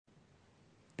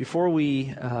Before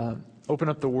we open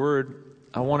up the Word,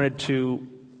 I wanted to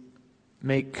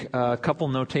make a couple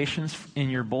notations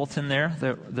in your bulletin there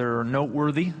that are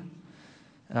noteworthy.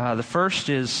 The first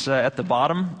is at the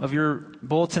bottom of your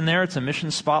bulletin there. It's a mission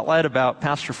spotlight about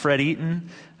Pastor Fred Eaton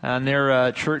and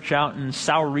their church out in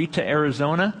Sahuarita,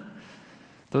 Arizona.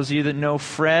 Those of you that know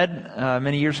Fred,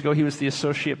 many years ago he was the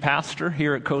associate pastor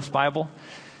here at Coast Bible.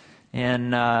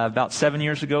 And about 7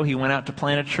 years ago, he went out to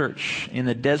plant a church in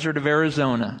the desert of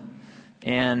Arizona.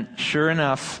 And sure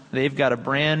enough, they've got a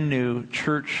brand new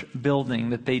church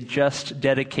building that they just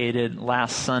dedicated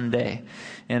last Sunday.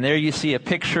 And there you see a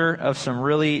picture of some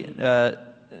really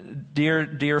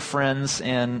dear friends,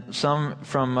 and some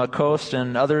from Coast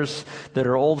and others that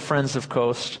are old friends of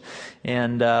Coast.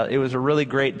 And it was a really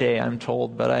great day, I'm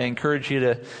told. But I encourage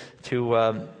you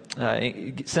to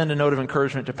send a note of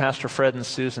encouragement to Pastor Fred and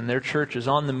Susan. Their church is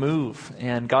on the move,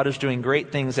 and God is doing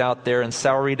great things out there in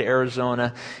Sahuarita,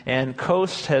 Arizona. And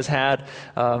Coast has had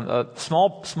a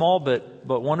small but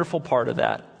wonderful part of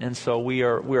that. And so we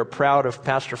are proud of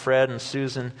Pastor Fred and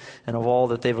Susan and of all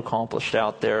that they've accomplished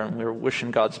out there. And we're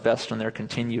wishing God's best on their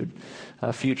continued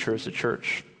future as a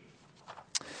church.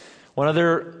 One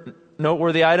other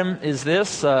noteworthy item is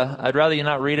this. I'd rather you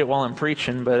not read it while I'm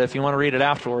preaching, but if you want to read it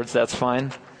afterwards, that's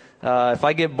fine. If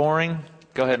I get boring,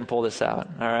 go ahead and pull this out,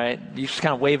 all right? You just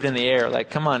kind of waved in the air like,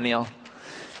 come on, Neil.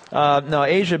 No,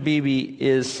 Asia Bibi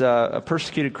is a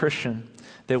persecuted Christian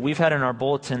that we've had in our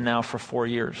bulletin now for 4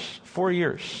 years. 4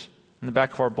 years in the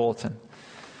back of our bulletin.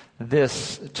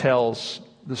 This tells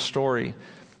the story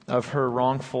of her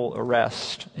wrongful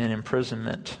arrest and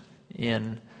imprisonment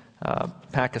in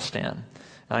Pakistan.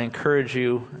 I encourage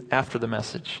you, after the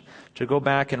message, to go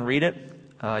back and read it.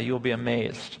 You'll be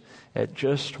amazed at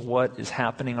just what is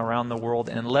happening around the world,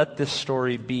 and let this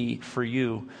story be for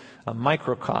you a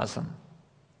microcosm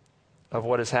of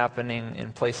what is happening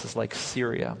in places like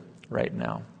Syria right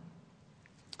now.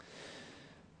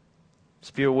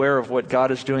 Just be aware of what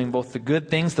God is doing, both the good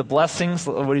things, the blessings,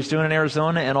 what He's doing in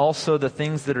Arizona, and also the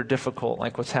things that are difficult,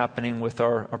 like what's happening with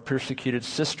our persecuted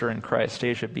sister in Christ,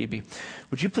 Asia Bibi.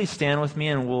 Would you please stand with me,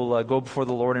 and we'll go before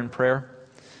the Lord in prayer?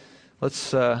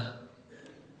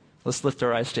 Let's lift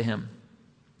our eyes to Him.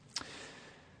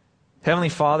 Heavenly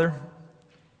Father,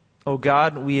 oh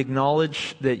God, we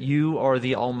acknowledge that You are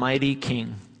the Almighty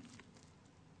King.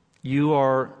 You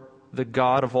are the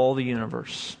God of all the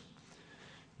universe.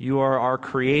 You are our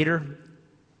Creator.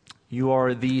 You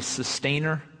are the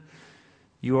Sustainer.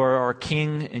 You are our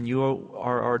King, and You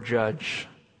are our Judge.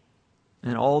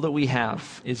 And all that we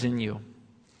have is in You.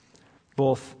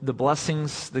 Both the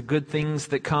blessings, the good things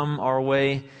that come our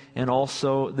way, and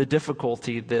also the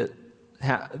difficulty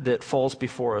that falls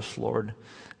before us, Lord.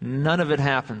 None of it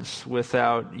happens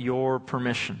without Your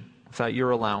permission, without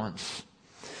Your allowance.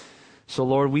 So,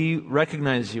 Lord, we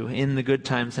recognize You in the good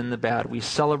times and the bad. We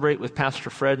celebrate with Pastor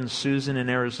Fred and Susan in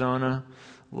Arizona.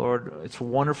 Lord, it's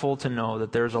wonderful to know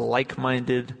that there's a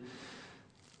like-minded,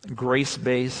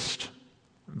 grace-based,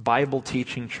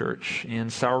 Bible-teaching church in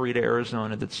Sahuarita,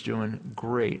 Arizona that's doing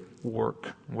great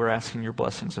work. We're asking Your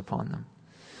blessings upon them.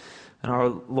 And our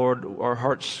Lord, our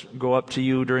hearts go up to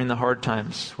You during the hard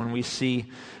times when we see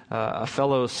a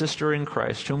fellow sister in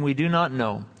Christ whom we do not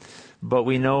know, but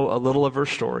we know a little of her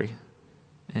story.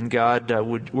 And God,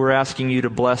 we're asking You to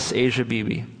bless Asia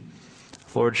Bibi.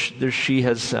 Lord, she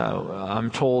has,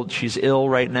 I'm told she's ill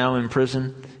right now in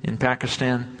prison in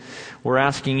Pakistan. We're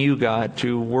asking You, God,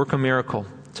 to work a miracle,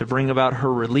 to bring about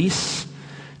her release,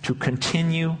 to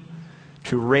continue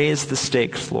to raise the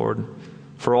stakes, Lord,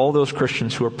 for all those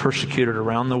Christians who are persecuted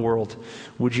around the world.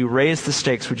 Would You raise the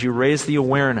stakes? Would You raise the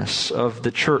awareness of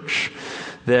the church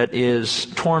that is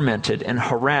tormented and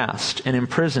harassed and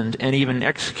imprisoned and even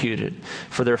executed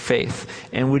for their faith?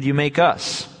 And would You make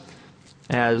us,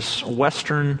 as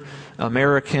Western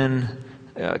American,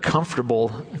 comfortable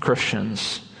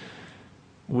Christians,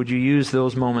 would You use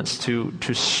those moments to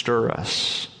stir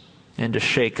us and to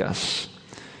shake us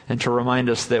and to remind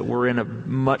us that we're in a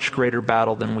much greater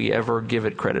battle than we ever give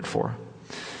it credit for.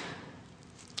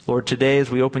 Lord, today as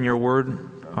we open Your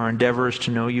Word, our endeavor is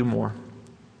to know You more.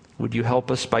 Would You help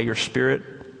us by Your Spirit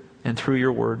and through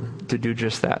Your Word to do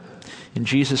just that. In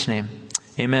Jesus' name,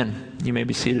 amen. You may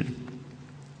be seated.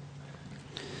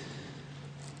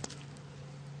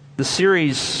 The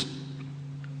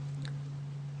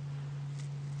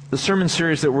sermon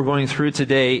series that we're going through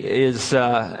today is,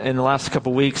 in the last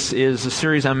couple weeks, is a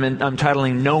series I'm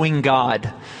titling Knowing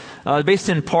God. based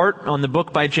in part on the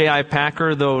book by J.I.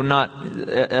 Packer, though not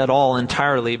at all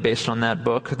entirely based on that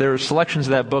book. There are selections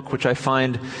of that book which I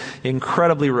find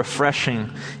incredibly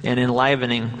refreshing and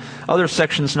enlivening. Other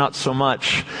sections not so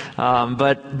much.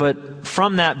 But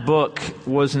from that book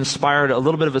was inspired a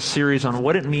little bit of a series on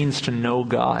what it means to know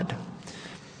God.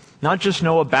 Not just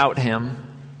know about Him,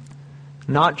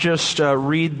 not just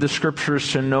read the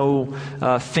Scriptures to know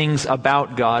things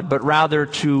about God, but rather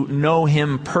to know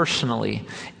Him personally,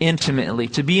 intimately,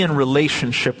 to be in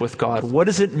relationship with God. What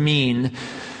does it mean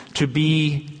to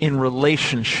be in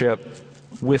relationship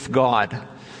with God?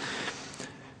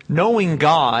 Knowing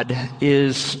God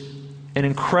is an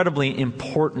incredibly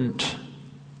important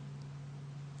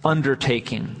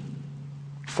undertaking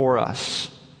for us.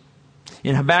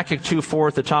 In Habakkuk 2:4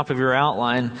 at the top of your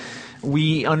outline,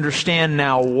 we understand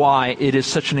now why it is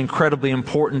such an incredibly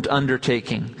important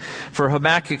undertaking. For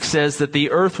Habakkuk says that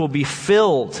the earth will be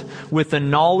filled with the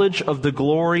knowledge of the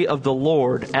glory of the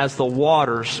Lord as the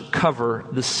waters cover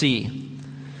the sea.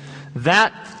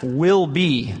 That will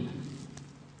be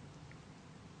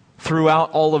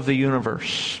throughout all of the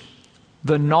universe.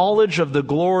 The knowledge of the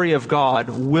glory of God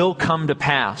will come to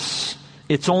pass.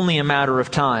 It's only a matter of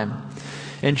time.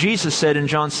 And Jesus said in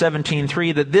John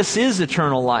 17:3 that this is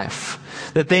eternal life,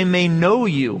 that they may know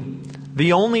you,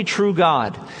 the only true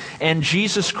God, and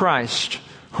Jesus Christ,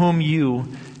 whom you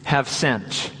have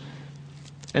sent.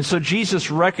 And so Jesus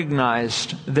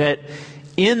recognized that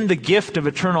in the gift of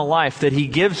eternal life that He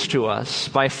gives to us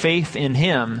by faith in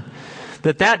Him,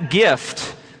 that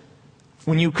gift,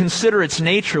 when you consider its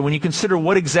nature, when you consider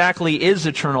what exactly is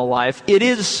eternal life, it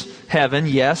is heaven,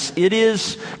 yes. It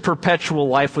is perpetual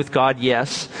life with God,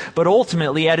 yes. But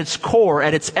ultimately, at its core,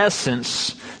 at its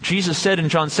essence, Jesus said in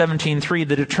John 17:3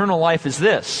 that eternal life is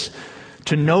this: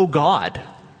 to know God.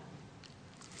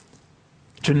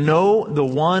 To know the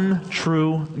one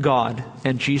true God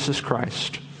and Jesus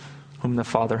Christ, whom the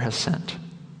Father has sent.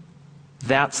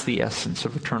 That's the essence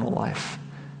of eternal life.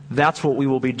 That's what we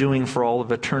will be doing for all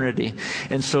of eternity.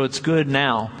 And so it's good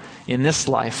now, in this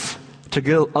life, to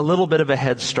get a little bit of a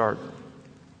head start.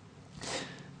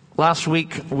 Last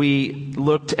week, we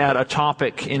looked at a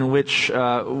topic in which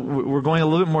we're going a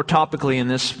little bit more topically in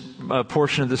this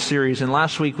portion of the series. And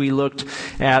last week, we looked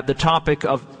at the topic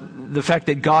of the fact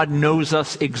that God knows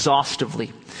us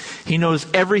exhaustively. He knows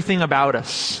everything about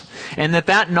us. And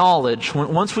that knowledge,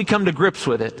 once we come to grips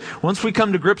with it, once we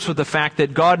come to grips with the fact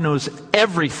that God knows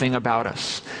everything about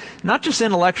us, not just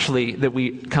intellectually that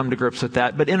we come to grips with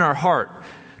that, but in our heart,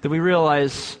 that we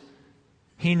realize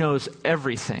He knows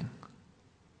everything.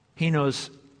 He knows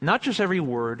not just every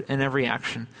word and every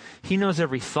action. He knows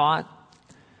every thought.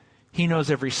 He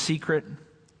knows every secret.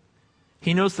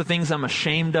 He knows the things I'm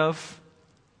ashamed of.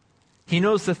 He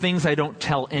knows the things I don't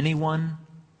tell anyone.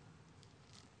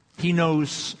 He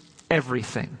knows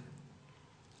everything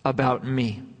about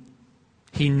me.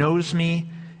 He knows me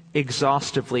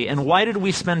exhaustively. And why did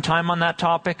we spend time on that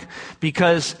topic?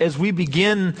 Because as we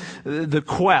begin the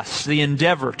quest, the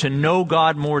endeavor to know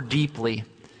God more deeply,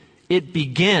 it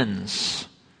begins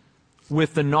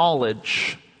with the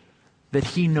knowledge that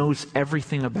He knows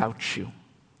everything about you.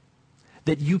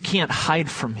 That you can't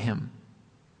hide from Him.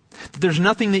 That there's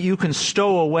nothing that you can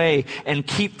stow away and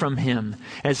keep from Him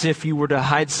as if you were to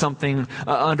hide something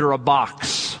under a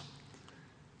box.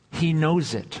 He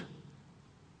knows it.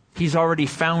 He's already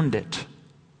found it.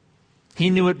 He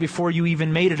knew it before you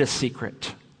even made it a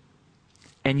secret.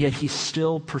 And yet He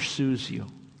still pursues you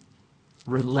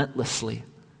relentlessly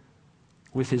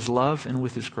with His love and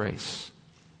with His grace.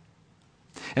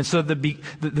 And so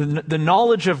the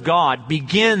knowledge of God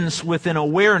begins with an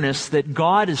awareness that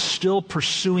God is still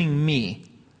pursuing me.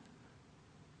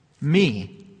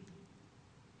 Me.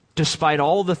 Despite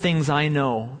all the things I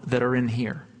know that are in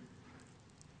here.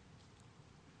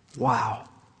 Wow.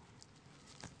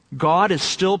 God is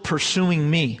still pursuing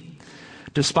me,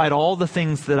 despite all the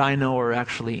things that I know are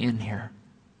actually in here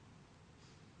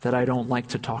that I don't like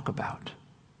to talk about.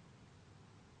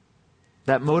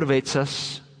 That motivates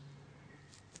us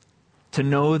to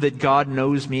know that God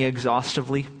knows me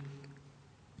exhaustively.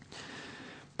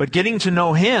 But getting to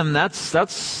know Him, that's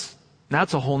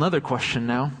a whole nother question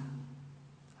now.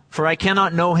 For I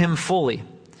cannot know Him fully.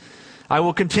 I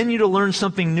will continue to learn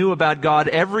something new about God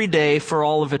every day for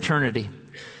all of eternity.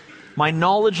 My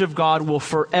knowledge of God will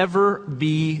forever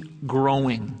be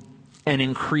growing and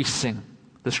increasing.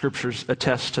 The Scriptures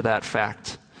attest to that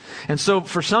fact. And so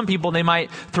for some people, they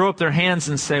might throw up their hands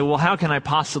and say, well, how can I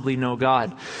possibly know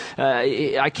God?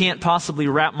 I can't possibly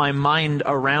wrap my mind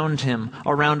around Him,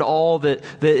 around all that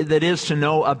is to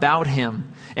know about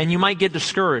Him. And you might get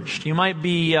discouraged. You might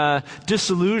be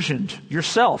disillusioned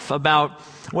yourself about,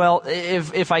 well,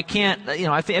 if I can't,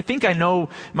 I think I know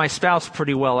my spouse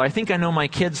pretty well, or I think I know my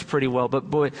kids pretty well, but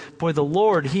boy, the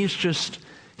Lord, He's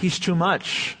too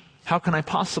much. How can I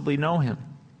possibly know Him?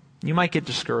 You might get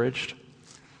discouraged.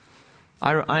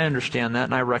 I understand that,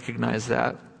 and I recognize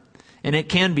that. And it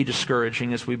can be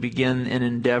discouraging as we begin an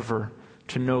endeavor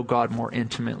to know God more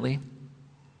intimately.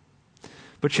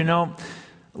 But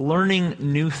learning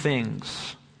new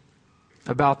things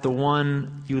about the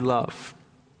one you love,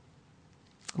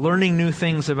 learning new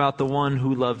things about the one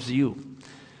who loves you,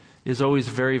 is always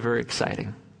very, very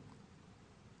exciting.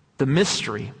 The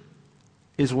mystery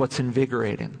is what's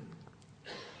invigorating.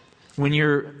 When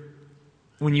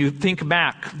you think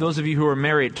back, those of you who are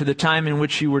married, to the time in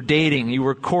which you were dating, you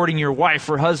were courting your wife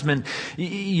or husband,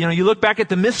 you look back at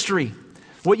the mystery,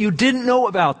 what you didn't know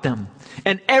about them.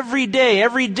 And every day,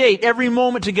 every date, every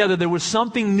moment together, there was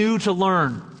something new to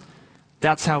learn.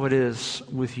 That's how it is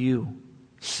with you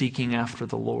seeking after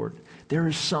the Lord. There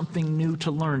is something new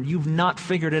to learn. You've not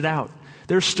figured it out.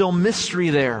 There's still mystery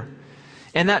there.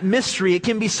 And that mystery, it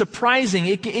can be surprising.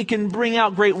 It can bring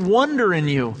out great wonder in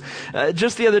you.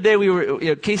 Just the other day,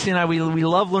 Casey and I, we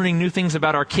love learning new things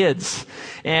about our kids.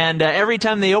 And every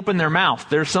time they open their mouth,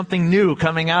 there's something new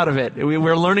coming out of it.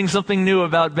 We're learning something new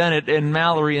about Bennett and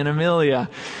Mallory and Amelia.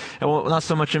 Well, not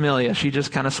so much Amelia. She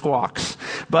just kind of squawks.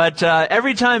 But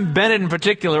every time Bennett in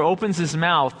particular opens his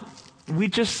mouth, we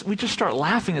just start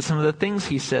laughing at some of the things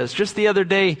he says. Just the other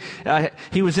day,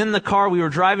 he was in the car. We were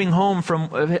driving home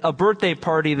from a birthday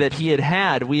party that he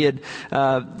had. We had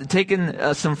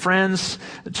taken some friends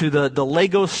to the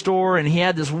Lego store, and he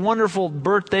had this wonderful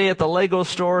birthday at the Lego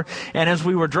store. And as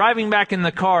we were driving back in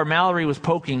the car, Mallory was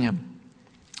poking him,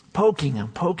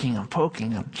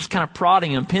 just kind of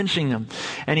prodding him, pinching him.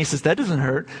 And he says, "That doesn't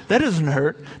hurt. That doesn't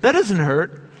hurt. That doesn't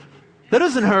hurt. That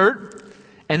doesn't hurt."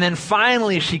 And then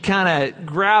finally, she kind of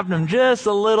grabbed him just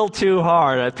a little too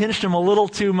hard. I pinched him a little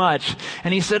too much.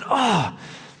 And he said, oh,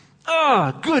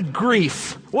 good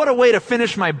grief. What a way to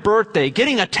finish my birthday,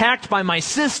 getting attacked by my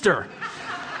sister.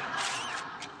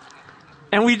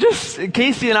 And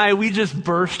Casey and I, we just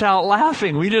burst out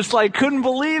laughing. We just couldn't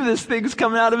believe this thing's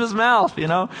coming out of his mouth,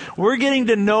 We're getting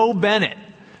to know Bennett.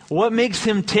 What makes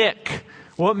him tick?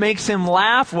 What makes him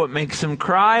laugh? What makes him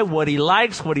cry? What he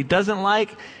likes? What he doesn't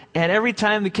like? And every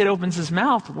time the kid opens his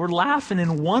mouth, we're laughing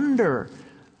in wonder.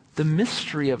 The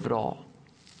mystery of it all.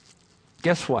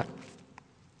 Guess what?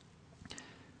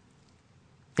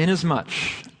 Inasmuch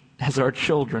as our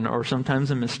children are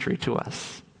sometimes a mystery to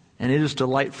us, and it is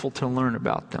delightful to learn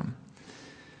about them,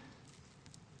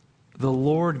 the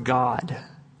Lord God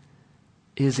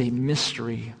is a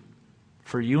mystery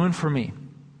for you and for me.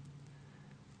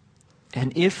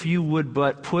 And if you would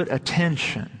but put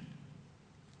attention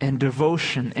and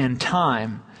devotion and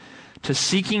time to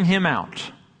seeking Him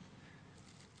out,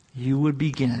 you would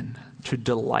begin to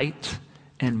delight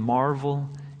and marvel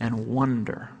and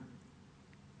wonder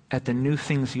at the new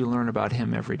things you learn about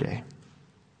Him every day.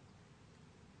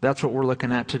 That's what we're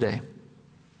looking at today.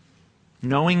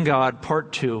 Knowing God,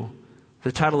 Part 2.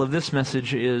 The title of this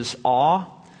message is Awe,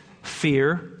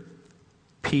 Fear,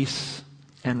 Peace,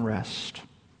 and Rest.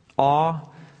 Awe,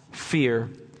 fear,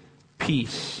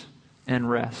 peace, and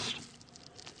rest.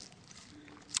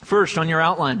 First, on your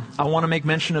outline, I want to make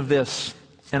mention of this,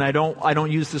 and I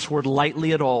don't use this word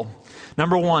lightly at all.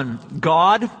 Number one,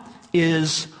 God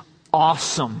is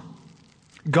awesome.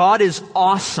 God is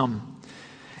awesome.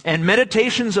 And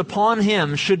meditations upon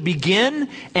Him should begin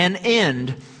and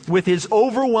end with His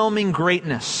overwhelming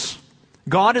greatness.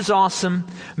 God is awesome.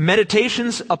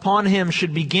 Meditations upon Him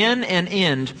should begin and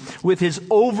end with His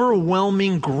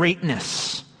overwhelming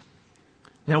greatness.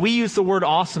 Now, we use the word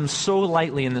awesome so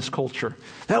lightly in this culture.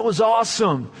 That was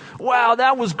awesome. Wow,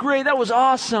 that was great. That was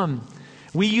awesome.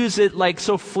 We use it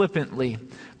so flippantly.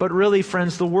 But really,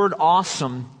 friends, the word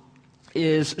awesome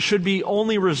should be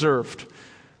only reserved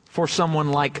for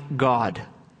someone like God.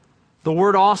 The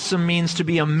word awesome means to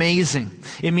be amazing.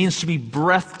 It means to be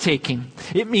breathtaking.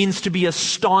 It means to be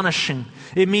astonishing.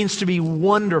 It means to be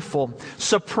wonderful,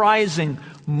 surprising,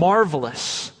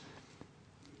 marvelous.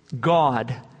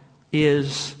 God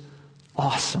is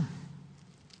awesome.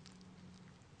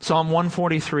 Psalm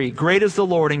 143, great is the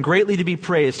Lord and greatly to be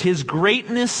praised. His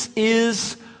greatness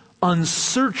is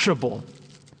unsearchable.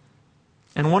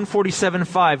 And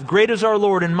 147:5, great is our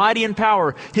Lord and mighty in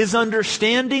power. His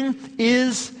understanding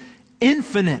is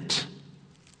infinite.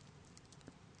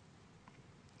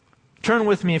 Turn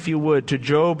with me, if you would, to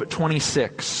Job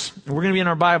 26. We're going to be in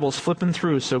our Bibles flipping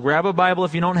through, so grab a Bible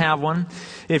if you don't have one.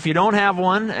 If you don't have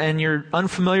one and you're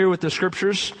unfamiliar with the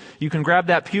Scriptures, you can grab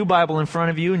that pew Bible in front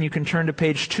of you and you can turn to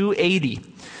page 280.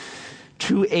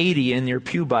 280 in your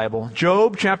pew Bible.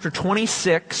 Job chapter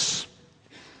 26.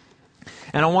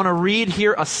 And I want to read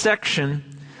here a section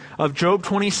of Job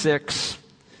 26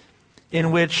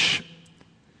 in which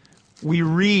we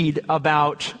read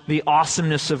about the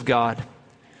awesomeness of God.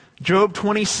 Job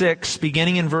 26,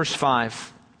 beginning in verse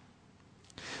 5.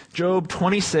 Job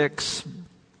 26,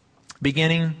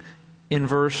 beginning in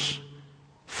verse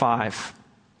 5.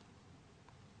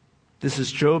 This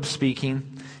is Job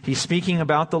speaking. He's speaking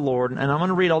about the Lord, and I'm going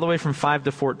to read all the way from 5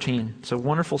 to 14. It's a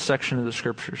wonderful section of the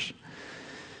Scriptures.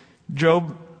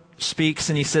 Job speaks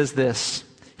and he says this.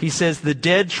 He says, "The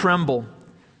dead tremble,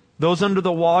 those under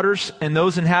the waters and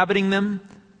those inhabiting them.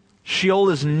 Sheol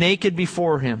is naked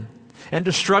before him, and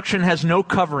destruction has no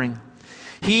covering.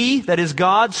 He, that is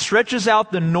God, stretches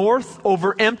out the north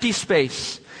over empty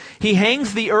space. He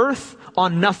hangs the earth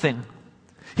on nothing.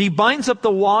 He binds up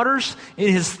the waters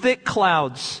in his thick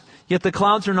clouds, yet the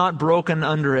clouds are not broken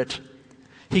under it.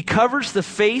 He covers the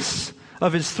face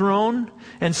of his throne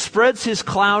and spreads his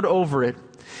cloud over it.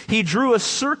 He drew a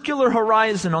circular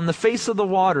horizon on the face of the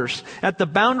waters at the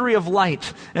boundary of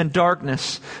light and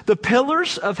darkness. The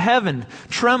pillars of heaven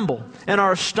tremble and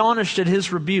are astonished at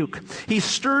his rebuke. He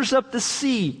stirs up the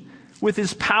sea with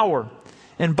his power,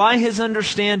 and by his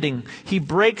understanding he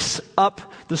breaks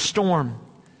up the storm.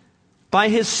 By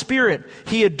his spirit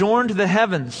he adorned the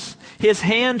heavens. His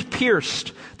hand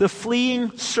pierced the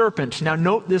fleeing serpent." Now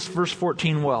note this verse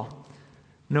 14 well.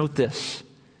 Note this.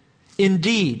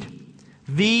 "Indeed,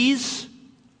 these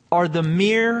are the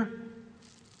mere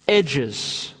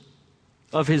edges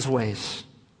of his ways.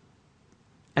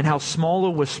 And how small a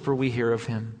whisper we hear of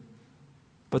him.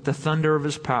 But the thunder of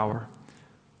his power,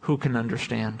 who can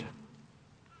understand?"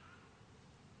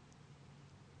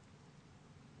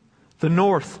 The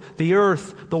north, the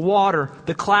earth, the water,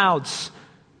 the clouds,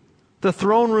 the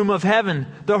throne room of heaven,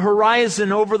 the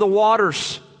horizon over the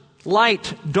waters,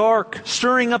 light, dark,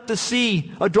 stirring up the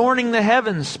sea, adorning the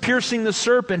heavens, piercing the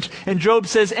serpent. And Job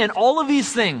says, and all of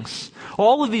these things,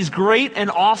 all of these great and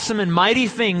awesome and mighty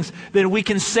things that we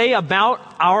can say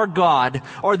about our God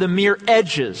are the mere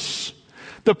edges,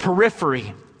 the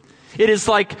periphery. It is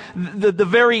like the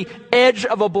very edge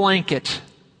of a blanket.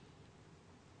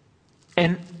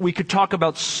 And we could talk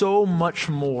about so much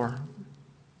more,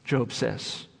 Job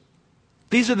says.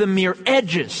 These are the mere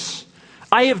edges.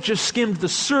 I have just skimmed the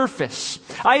surface.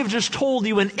 I have just told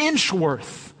you an inch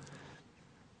worth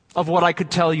of what I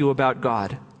could tell you about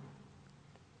God.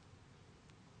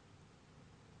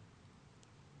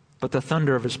 But the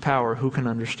thunder of his power, who can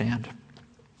understand?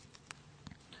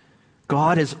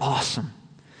 God is awesome,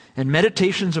 and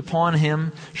meditations upon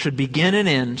him should begin and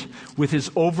end with his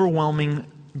overwhelming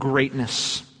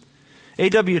greatness.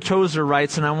 A.W. Tozer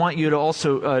writes, and I want you to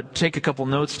also take a couple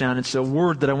notes down. It's a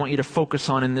word that I want you to focus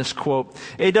on in this quote.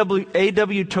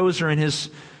 A.W. Tozer, in his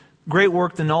great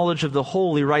work, The Knowledge of the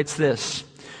Holy, writes this: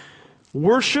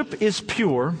 "Worship is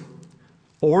pure,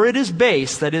 or it is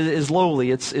base," that is lowly,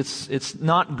 it's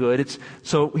not good.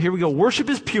 So here we go. "Worship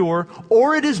is pure,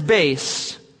 or it is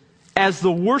base, as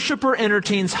the worshiper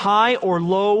entertains high or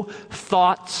low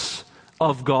thoughts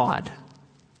of God."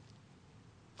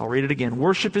 I'll read it again.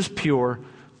 "Worship is pure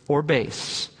or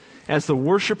base, as the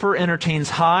worshiper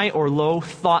entertains high or low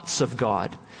thoughts of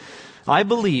God. I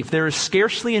believe there is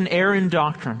scarcely an error in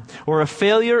doctrine or a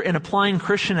failure in applying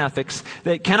Christian ethics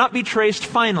that cannot be traced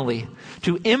finally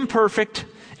to imperfect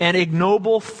and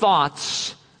ignoble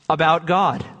thoughts about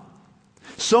God.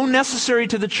 So necessary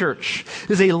to the church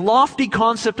is a lofty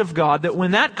concept of God that when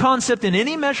that concept in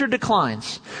any measure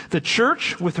declines, the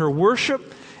church with her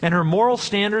worship and her moral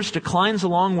standards declines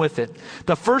along with it.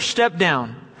 The first step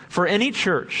down for any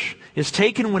church is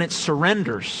taken when it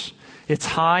surrenders its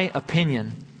high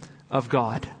opinion of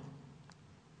God."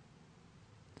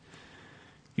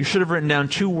 You should have written down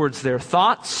two words there: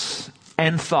 thoughts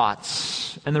and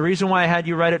thoughts. And the reason why I had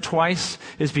you write it twice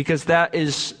is because that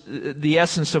is the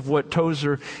essence of what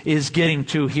Tozer is getting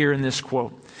to here in this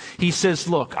quote. He says,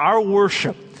 look, our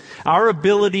worship, our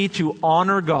ability to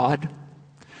honor God,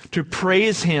 to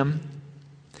praise Him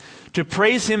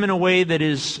in a way that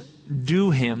is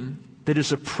due Him, that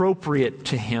is appropriate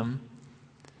to Him,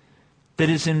 that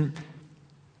is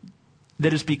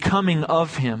becoming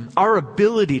of Him. Our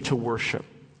ability to worship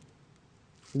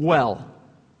well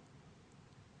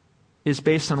is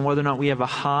based on whether or not we have a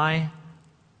high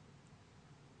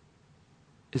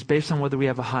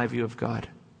view of God.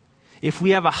 If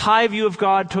we have a high view of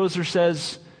God, Tozer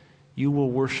says, you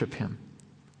will worship Him.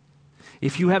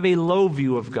 If you have a low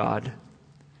view of God,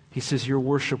 he says your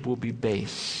worship will be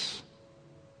base.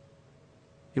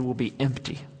 It will be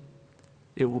empty.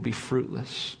 It will be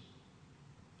fruitless.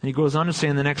 And he goes on to say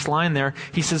in the next line there,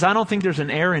 he says, I don't think there's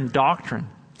an error in doctrine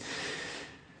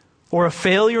or a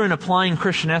failure in applying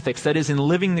Christian ethics, that is, in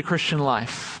living the Christian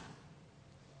life,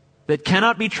 that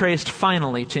cannot be traced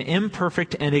finally to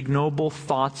imperfect and ignoble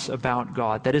thoughts about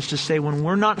God. That is to say, when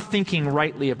we're not thinking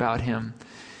rightly about Him,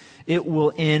 it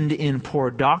will end in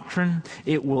poor doctrine.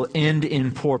 It will end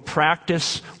in poor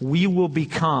practice. We will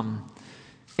become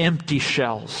empty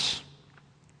shells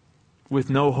with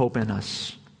no hope in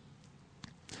us.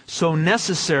 So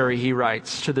necessary, he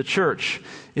writes to the church,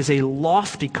 is a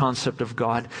lofty concept of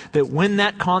God, that when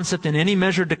that concept in any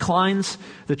measure declines,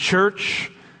 the church,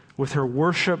 with her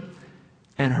worship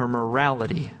and her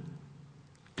morality,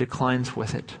 declines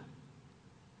with it.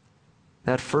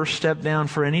 That first step down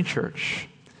for any church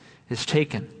is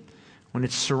taken when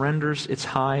it surrenders its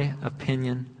high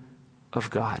opinion of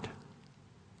God.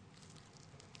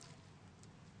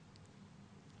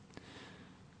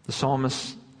 The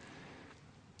psalmist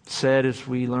said, as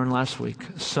we learned last week,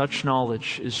 such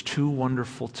knowledge is too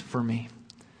wonderful for me.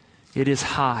 It is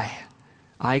high.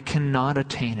 I cannot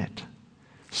attain it.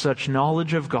 Such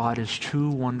knowledge of God is too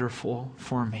wonderful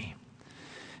for me.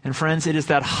 And friends, it is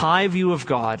that high view of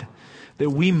God that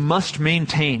we must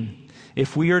maintain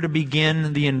if we are to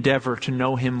begin the endeavor to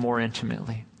know Him more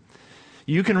intimately.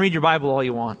 You can read your Bible all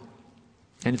you want,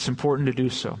 and it's important to do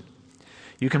so.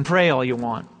 You can pray all you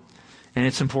want, and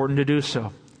it's important to do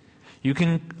so. You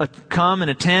can come and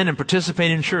attend and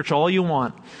participate in church all you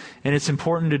want, and it's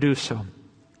important to do so.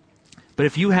 But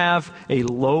if you have a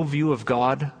low view of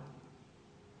God,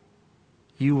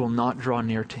 you will not draw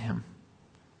near to Him.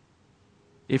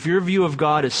 If your view of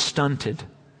God is stunted,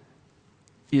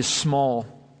 is small,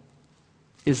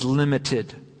 is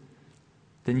limited,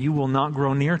 then you will not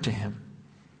grow near to Him.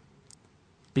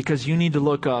 Because you need to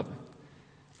look up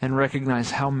and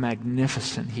recognize how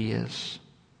magnificent He is.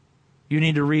 You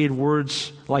need to read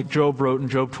words like Job wrote in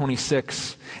Job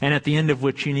 26, and at the end of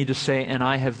which you need to say, and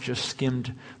I have just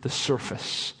skimmed the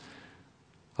surface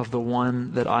of the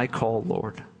one that I call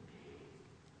Lord.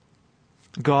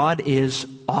 God is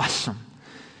awesome.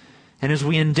 And as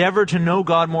we endeavor to know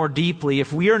God more deeply,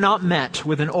 if we are not met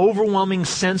with an overwhelming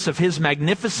sense of His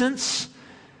magnificence,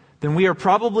 then we are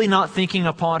probably not thinking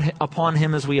upon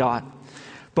Him as we ought.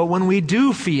 But when we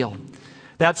do feel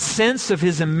that sense of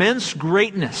His immense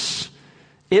greatness,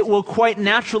 it will quite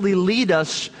naturally lead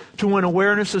us to an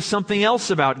awareness of something else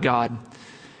about God.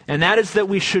 And that is that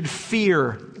we should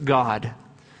fear God.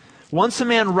 Once a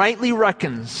man rightly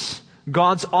reckons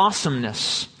God's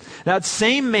awesomeness, that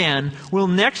same man will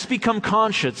next become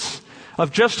conscious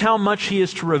of just how much he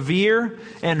is to revere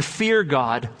and fear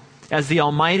God as the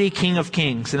Almighty King of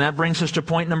Kings. And that brings us to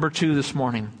point number 2 this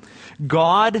morning.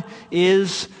 God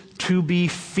is to be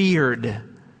feared.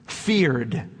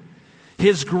 Feared.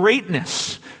 His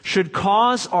greatness should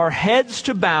cause our heads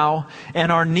to bow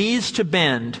and our knees to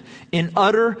bend in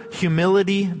utter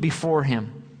humility before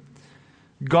Him.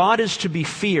 God is to be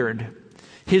feared.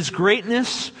 His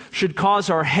greatness should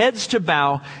cause our heads to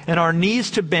bow and our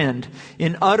knees to bend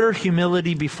in utter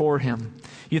humility before Him.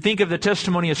 You think of the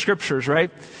testimony of Scriptures, right?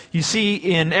 You see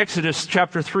in Exodus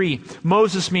chapter 3,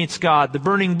 Moses meets God, the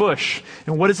burning bush.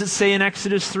 And what does it say in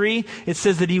Exodus 3? It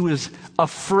says that he was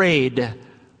afraid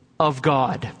of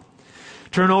God.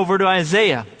 Turn over to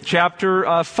Isaiah chapter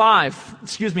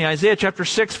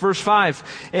 6, verse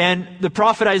 5. And the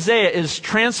prophet Isaiah is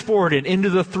transported into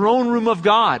the throne room of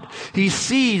God. He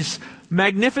sees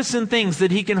magnificent things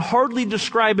that he can hardly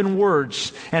describe in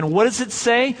words. And what does it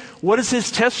say? What is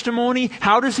his testimony?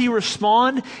 How does he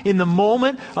respond in the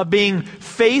moment of being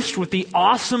faced with the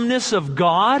awesomeness of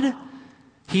God?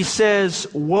 He says,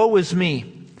 "Woe is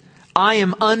me. I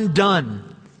am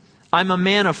undone. I'm a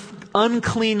man of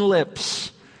unclean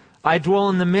lips. I dwell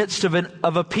in the midst of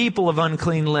a people of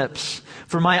unclean lips.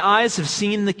 For my eyes have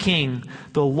seen the King,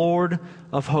 the Lord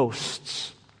of hosts."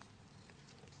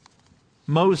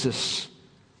 Moses,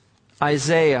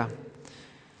 Isaiah,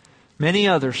 many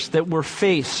others that were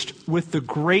faced with the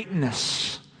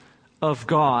greatness of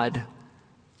God,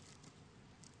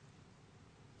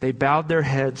 they bowed their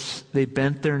heads, they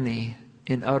bent their knee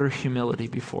in utter humility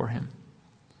before Him.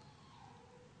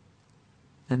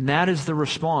 And that is the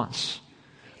response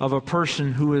of a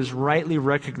person who has rightly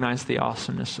recognized the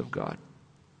awesomeness of God.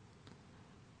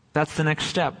 That's the next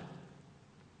step.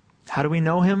 How do we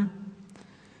know Him?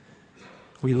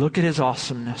 We look at His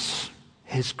awesomeness,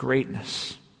 His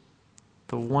greatness,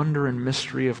 the wonder and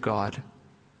mystery of God.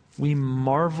 We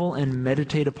marvel and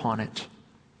meditate upon it.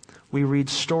 We read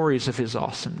stories of His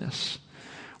awesomeness.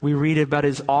 We read about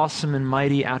His awesome and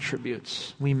mighty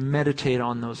attributes. We meditate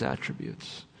on those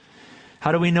attributes.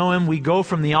 How do we know Him? We go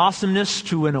from the awesomeness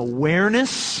to an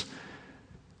awareness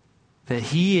that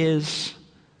He is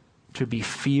to be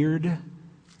feared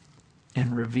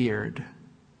and revered.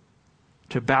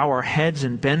 To bow our heads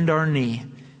and bend our knee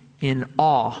in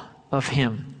awe of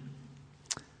Him.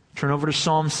 Turn over to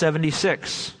Psalm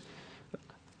 76.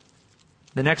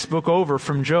 The next book over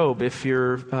from Job, if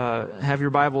you have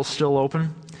your Bible still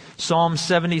open. Psalm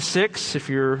 76, if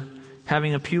you're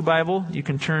having a pew Bible, you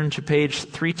can turn to page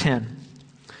 310.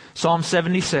 Psalm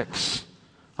 76.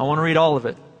 I want to read all of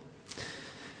it.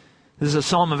 This is a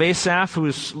psalm of Asaph, who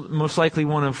is most likely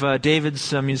one of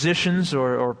David's musicians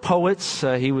or poets.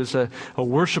 He was a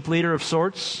worship leader of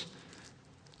sorts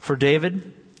for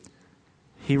David.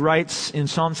 He writes in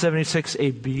Psalm 76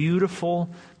 a beautiful,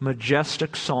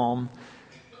 majestic psalm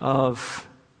of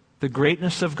the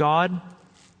greatness of God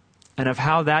and of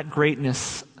how that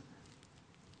greatness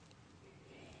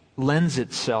lends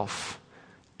itself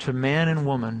to man and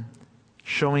woman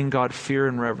showing God fear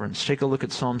and reverence. Take a look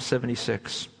at Psalm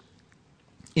 76.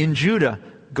 In Judah,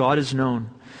 God is known.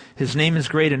 His name is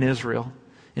great in Israel.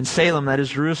 In Salem, that is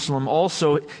Jerusalem,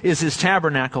 also is His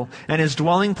tabernacle and His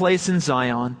dwelling place in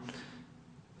Zion.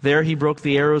 There He broke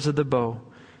the arrows of the bow,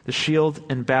 the shield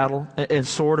and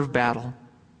sword of battle.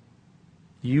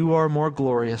 You are more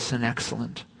glorious and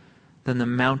excellent than the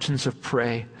mountains of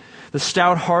prey. The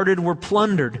stout-hearted were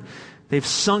plundered. They've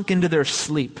sunk into their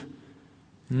sleep.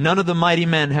 None of the mighty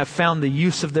men have found the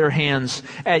use of their hands.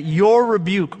 At your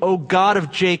rebuke, O God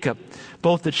of Jacob,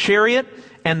 both the chariot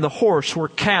and the horse were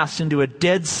cast into a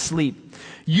dead sleep.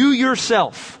 You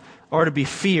yourself are to be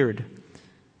feared.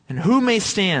 And who may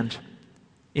stand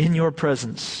in your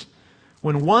presence?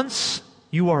 When once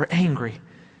you are angry,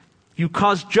 you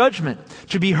caused judgment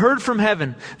to be heard from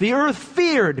heaven. The earth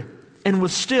feared and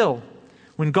was still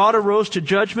when God arose to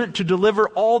judgment to deliver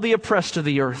all the oppressed of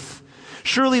the earth.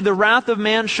 Surely the wrath of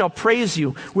man shall praise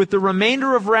you. With the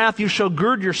remainder of wrath you shall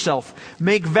gird yourself.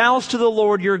 Make vows to the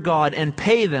Lord your God and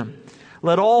pay them.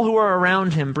 Let all who are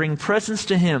around Him bring presents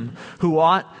to Him who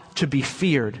ought to be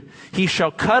feared. He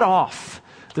shall cut off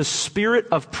the spirit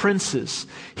of princes.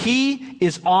 He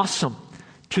is awesome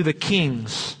to the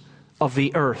kings of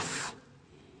the earth.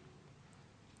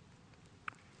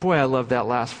 Boy, I love that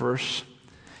last verse.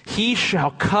 He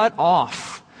shall cut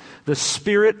off the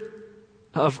spirit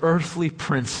of earthly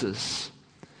princes.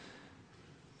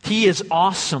 He is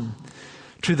awesome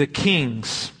to the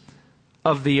kings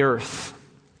of the earth.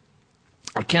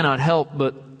 I cannot help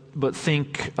but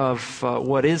think of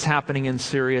what is happening in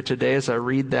Syria today as I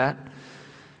read that.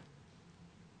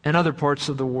 And other parts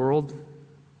of the world,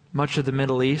 much of the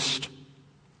Middle East.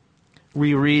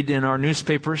 We read in our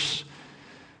newspapers,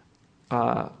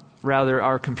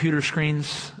 our computer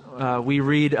screens, we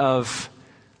read of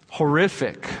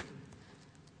horrific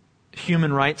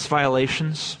human rights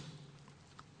violations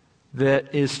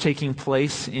that is taking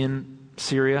place in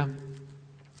Syria,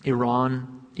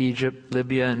 Iran, Egypt,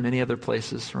 Libya, and many other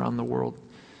places around the world.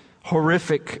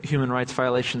 Horrific human rights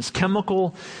violations.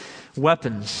 Chemical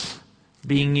weapons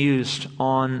being used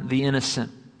on the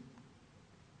innocent.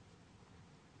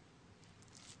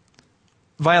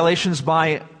 Violations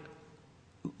by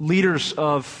leaders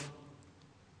of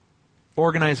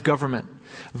organized government.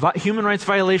 Human rights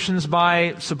violations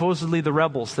by supposedly the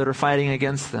rebels that are fighting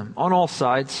against them on all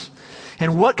sides.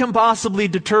 And what can possibly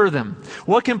deter them?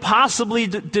 What can possibly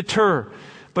deter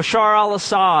Bashar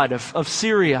al-Assad of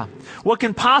Syria? What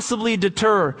can possibly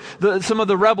deter some of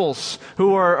the rebels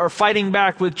who are fighting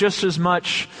back with just as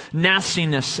much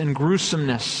nastiness and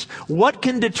gruesomeness? What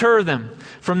can deter them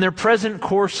from their present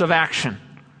course of action?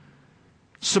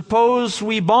 Suppose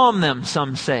we bomb them,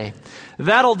 some say.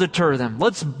 That'll deter them.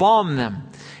 Let's bomb them.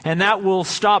 And that will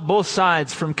stop both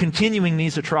sides from continuing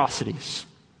these atrocities.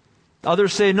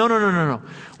 Others say, no.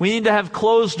 We need to have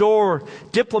closed-door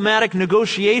diplomatic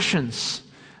negotiations.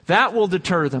 That will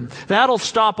deter them. That'll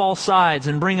stop all sides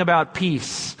and bring about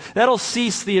peace. That'll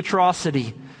cease the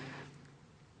atrocity.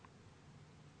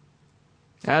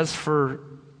 As for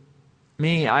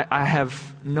me, I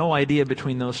have no idea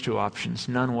between those two options,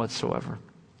 none whatsoever.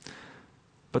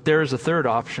 But there is a third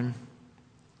option.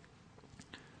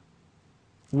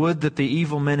 Would that the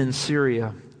evil men in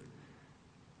Syria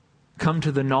come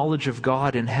to the knowledge of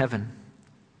God in heaven.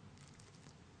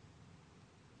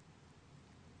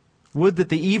 Would that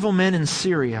the evil men in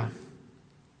Syria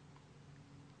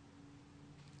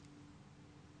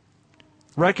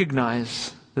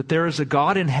recognize that there is a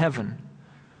God in heaven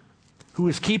who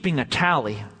is keeping a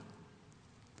tally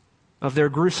of their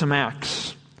gruesome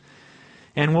acts.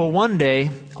 and will one day,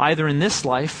 either in this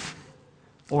life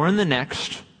or in the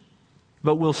next,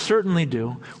 but will certainly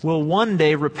will one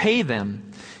day repay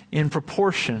them in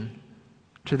proportion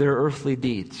to their earthly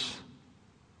deeds.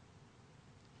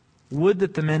 Would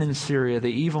that the men in Syria, the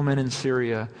evil men in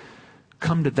Syria,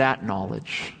 come to that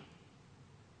knowledge,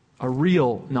 a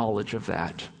real knowledge of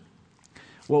that.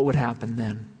 What would happen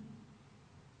then?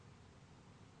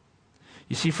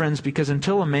 You see, friends, because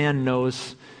until a man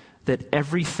knows that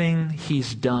everything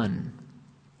he's done,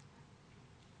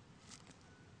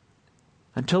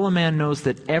 until a man knows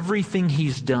that everything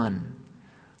he's done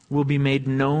will be made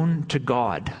known to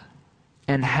God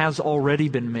and has already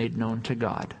been made known to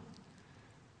God,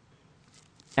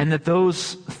 and that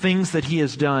those things that he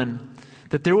has done,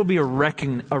 that there will be a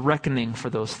reckoning for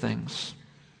those things.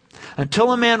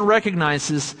 Until a man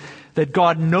recognizes that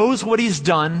God knows what he's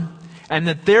done and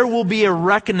that there will be a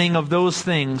reckoning of those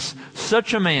things,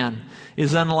 such a man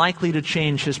is unlikely to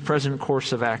change his present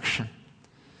course of action.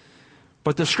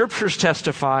 But the Scriptures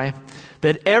testify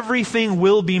that everything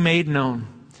will be made known,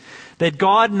 that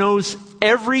God knows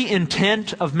every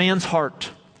intent of man's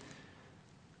heart,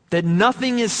 that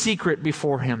nothing is secret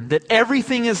before Him, that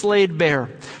everything is laid bare.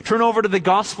 Turn over to the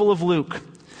Gospel of Luke.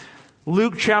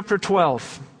 Luke chapter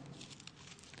 12.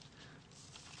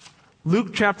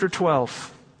 Luke chapter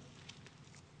 12.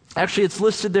 Actually, it's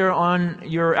listed there on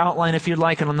your outline if you'd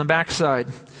like it, on the back side.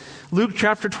 Luke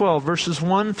chapter 12, verses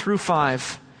 1 through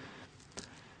 5.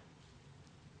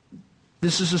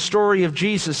 This is a story of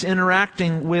Jesus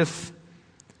interacting with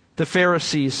the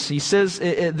Pharisees. He says,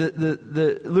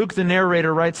 Luke the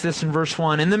narrator writes this in verse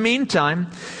 1. In the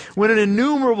meantime, when an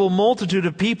innumerable multitude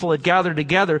of people had gathered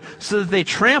together so that they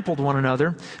trampled one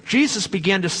another, Jesus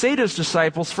began to say to His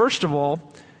disciples, first of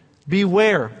all,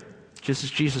 beware, this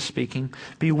is Jesus speaking,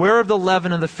 beware of the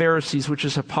leaven of the Pharisees, which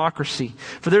is hypocrisy.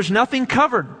 For there's nothing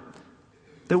covered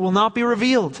that will not be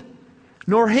revealed,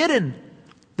 nor hidden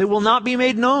that will not be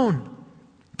made known.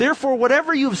 Therefore,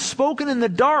 whatever you have spoken in the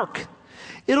dark,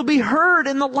 it'll be heard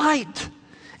in the light.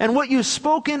 And what you've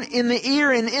spoken in the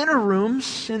ear in inner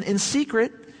rooms, in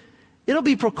secret, it'll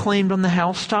be proclaimed on the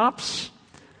housetops.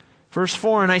 Verse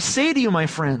 4, and I say to you, my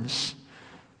friends,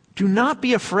 do not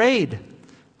be afraid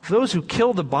of those who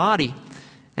kill the body,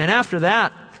 and after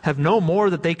that have no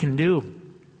more that they can do.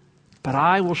 But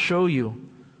I will show you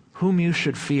whom you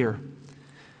should fear.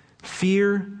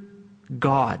 Fear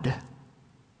God,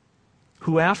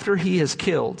 who after He is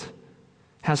killed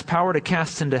has power to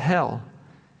cast into hell.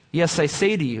 Yes, I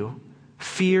say to you,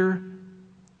 fear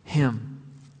Him.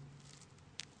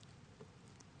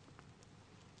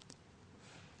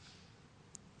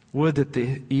 Would that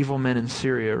the evil men in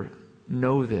Syria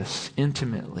know this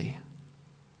intimately.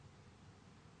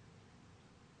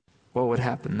 What would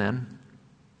happen then?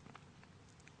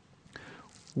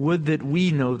 Would that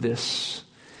we know this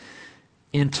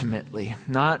intimately,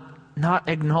 not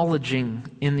acknowledging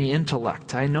in the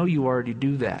intellect. I know you already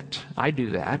do that. I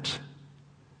do that.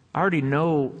 I already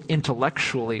know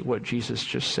intellectually what Jesus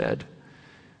just said.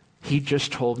 He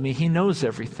just told me He knows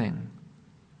everything.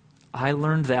 I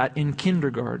learned that in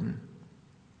kindergarten.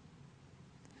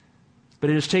 But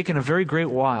it has taken a very great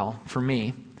while for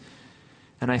me,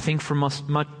 and I think for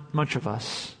much of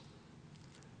us,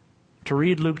 to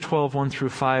read Luke 12, 1 through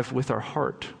 5 with our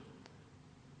heart,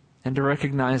 and to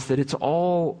recognize that it's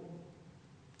all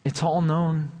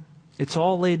known. It's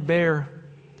all laid bare.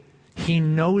 He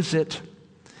knows it.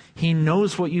 He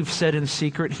knows what you've said in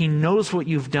secret. He knows what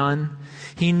you've done.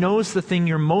 He knows the thing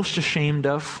you're most ashamed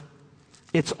of.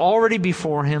 It's already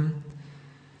before Him.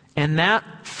 And that,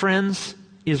 friends,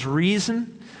 is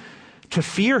reason to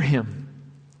fear Him,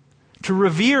 to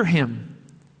revere Him,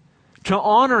 to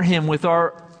honor Him with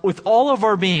all of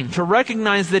our being, to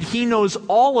recognize that He knows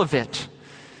all of it.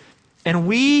 And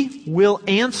we will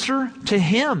answer to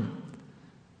Him.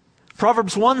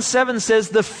 Proverbs 1:7 says,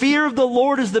 the fear of the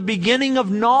Lord is the beginning of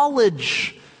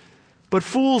knowledge, but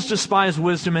fools despise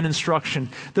wisdom and instruction.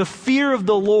 The fear of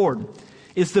the Lord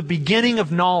is the beginning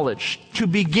of knowledge. To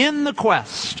begin the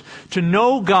quest to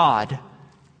know God,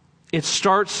 it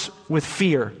starts with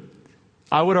fear.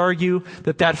 I would argue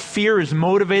that fear is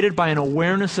motivated by an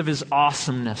awareness of His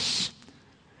awesomeness.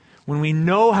 When we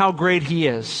know how great He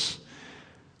is,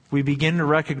 we begin to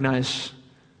recognize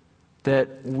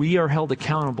that we are held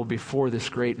accountable before this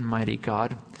great and mighty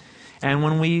God. And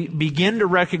when we begin to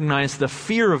recognize the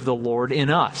fear of the Lord in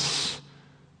us,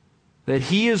 that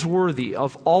He is worthy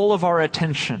of all of our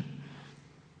attention,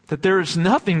 that there is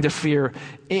nothing to fear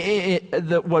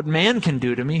that what man can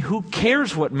do to me. Who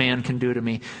cares what man can do to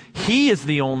me? He is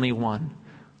the only one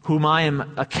whom I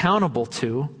am accountable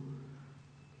to.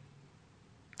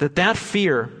 That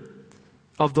fear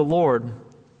of the Lord,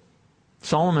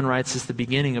 Solomon writes, is the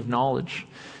beginning of knowledge.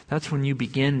 That's when you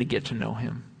begin to get to know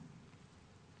Him.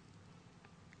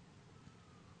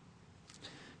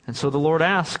 And so the Lord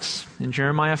asks in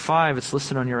Jeremiah 5, it's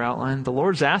listed on your outline, the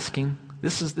Lord's asking,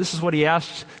 this is what He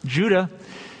asked Judah,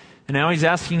 and now He's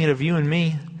asking it of you and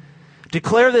me.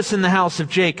 Declare this in the house of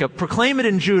Jacob, proclaim it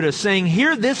in Judah, saying,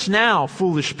 hear this now,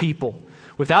 foolish people,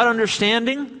 without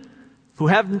understanding, who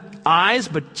have eyes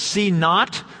but see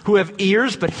not, who have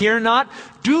ears but hear not.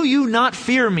 Do you not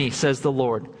fear me, says the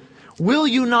Lord? Will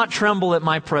you not tremble at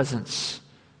my presence?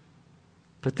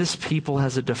 But this people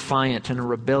has a defiant and a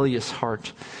rebellious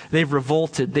heart. They've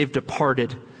revolted, they've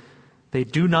departed. They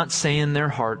do not say in their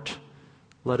heart,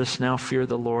 let us now fear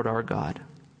the Lord our God.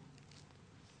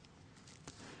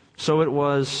 So it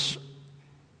was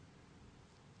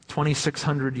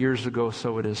 2,600 years ago,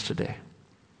 so it is today.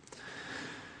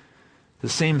 The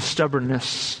same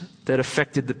stubbornness that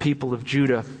affected the people of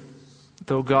Judah,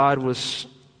 though God was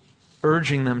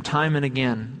urging them time and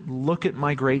again, look at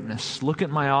my greatness, look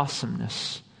at my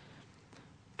awesomeness.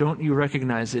 Don't you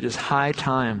recognize it is high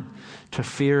time to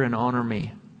fear and honor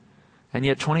me? And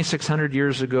yet 2,600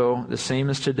 years ago, the same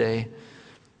as today,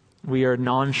 we are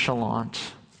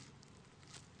nonchalant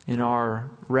in our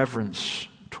reverence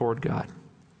toward God.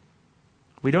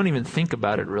 We don't even think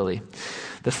about it really.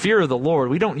 The fear of the Lord,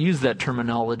 we don't use that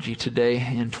terminology today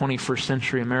in 21st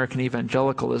century American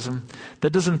evangelicalism.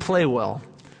 That doesn't play well.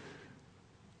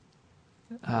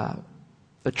 A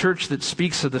church that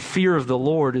speaks of the fear of the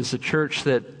Lord is a church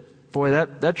that, boy,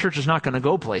 that church is not going to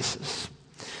go places.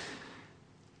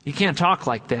 You can't talk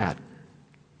like that.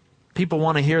 People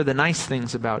want to hear the nice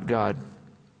things about God.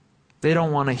 They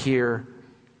don't want to hear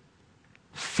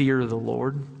fear the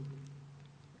Lord.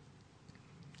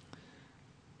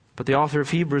 But the author of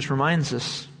Hebrews reminds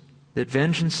us that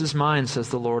vengeance is mine, says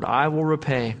the Lord. I will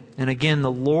repay. And again,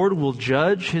 the Lord will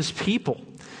judge His people.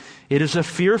 It is a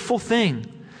fearful thing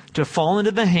to fall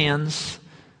into the hands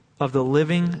of the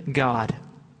living God.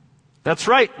 That's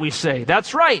right, we say.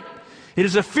 That's right. It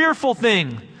is a fearful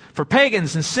thing for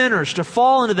pagans and sinners to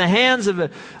fall into the hands of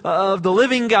the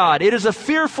living God. It is a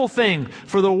fearful thing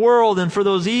for the world and for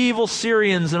those evil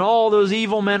Syrians and all those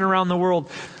evil men around the world.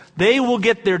 They will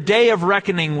get their day of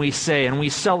reckoning, we say, and we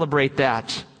celebrate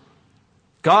that.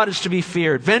 God is to be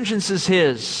feared. Vengeance is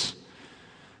His.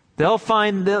 They'll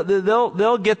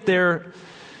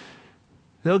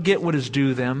get what is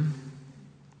due them.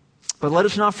 But let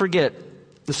us not forget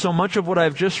that so much of what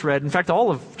I've just read, in fact,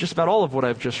 just about all of what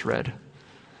I've just read,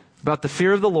 about the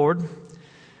fear of the Lord,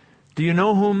 do you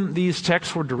know whom these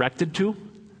texts were directed to?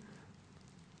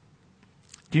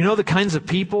 Do you know the kinds of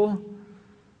people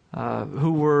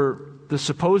who were the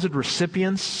supposed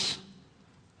recipients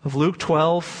of Luke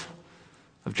 12,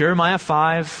 of Jeremiah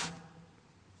 5,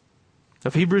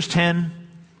 of Hebrews 10,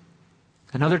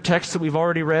 and other texts that we've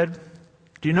already read?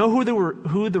 Do you know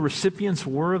who the recipients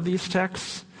were of these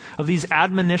texts, of these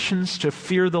admonitions to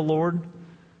fear the Lord?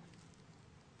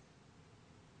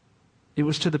 It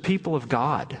was to the people of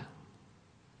God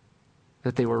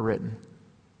that they were written.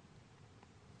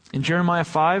 In Jeremiah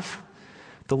 5,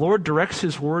 the Lord directs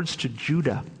His words to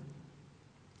Judah,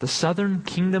 the southern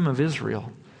kingdom of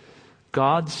Israel,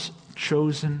 God's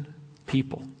chosen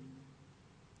people.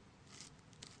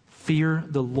 Fear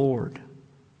the Lord.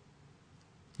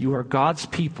 You are God's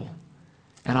people,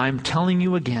 and I am telling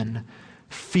you again,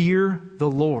 fear the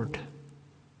Lord.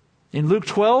 In Luke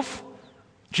 12,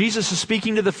 Jesus is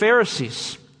speaking to the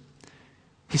Pharisees.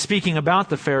 He's speaking about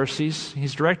the Pharisees.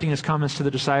 He's directing His comments to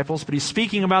the disciples, but He's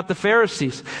speaking about the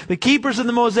Pharisees, the keepers of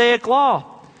the Mosaic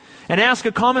law. And ask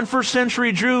a common first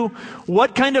century Jew,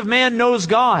 what kind of man knows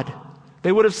God?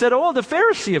 They would have said, oh, the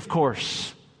Pharisee, of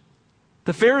course.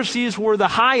 The Pharisees were the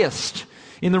highest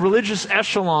in the religious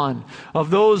echelon of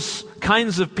those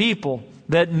kinds of people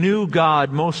that knew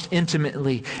God most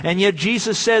intimately. And yet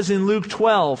Jesus says in Luke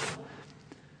 12,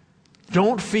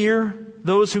 don't fear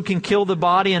those who can kill the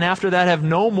body and after that have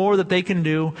no more that they can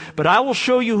do, but I will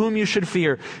show you whom you should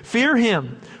fear. Fear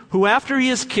Him who after He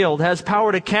is killed has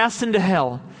power to cast into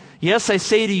hell. Yes, I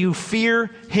say to you,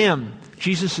 fear Him.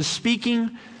 Jesus is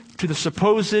speaking to the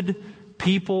supposed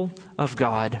people of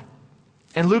God.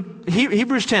 And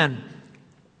Hebrews 10,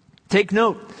 take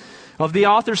note of the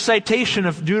author's citation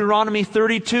of Deuteronomy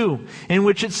 32, in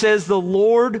which it says, the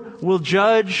Lord will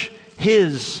judge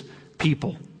His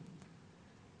people.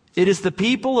 It is the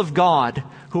people of God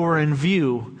who are in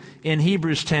view in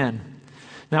Hebrews 10.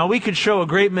 Now, we could show a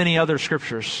great many other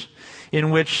scriptures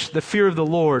in which the fear of the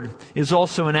Lord is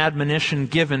also an admonition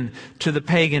given to the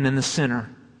pagan and the sinner.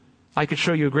 I could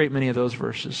show you a great many of those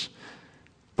verses.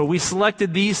 But we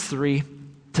selected these three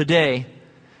today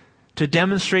to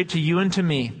demonstrate to you and to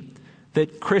me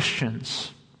that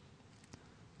Christians,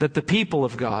 that the people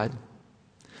of God,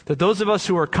 that those of us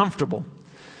who are comfortable,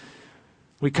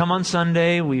 we come on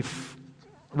Sunday, we've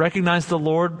recognized the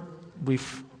Lord,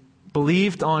 we've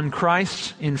believed on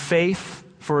Christ in faith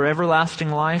for everlasting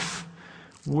life,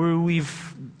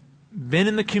 we've been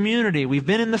in the community, we've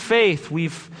been in the faith,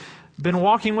 we've been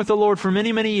walking with the Lord for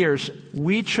many, many years.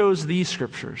 We chose these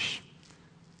scriptures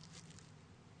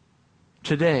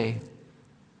today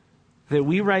that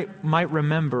we might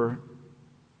remember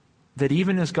that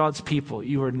even as God's people,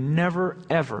 you are never,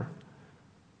 ever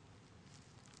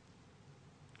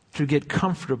to get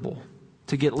comfortable,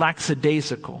 to get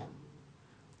lackadaisical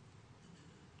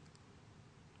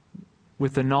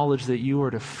with the knowledge that you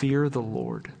are to fear the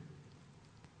Lord.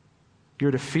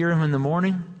 You're to fear Him in the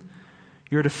morning.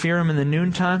 You're to fear Him in the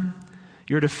noontime.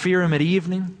 You're to fear Him at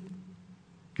evening.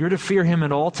 You're to fear Him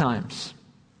at all times.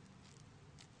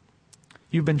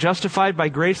 You've been justified by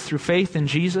grace through faith in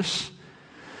Jesus.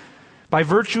 By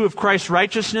virtue of Christ's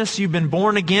righteousness, you've been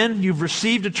born again. You've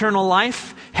received eternal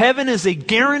life. Heaven is a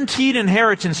guaranteed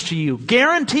inheritance to you.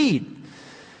 Guaranteed.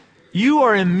 You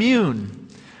are immune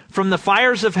from the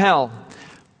fires of hell.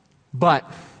 But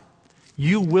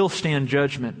you will stand in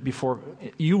judgment before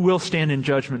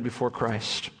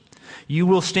Christ. You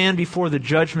will stand before the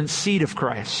judgment seat of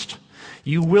Christ.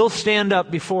 You will stand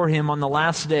up before Him on the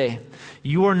last day.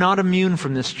 You are not immune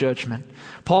from this judgment.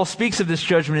 Paul speaks of this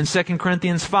judgment in 2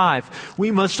 Corinthians 5. We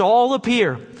must all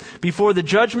appear before the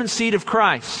judgment seat of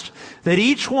Christ, that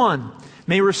each one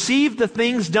may receive the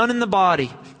things done in the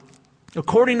body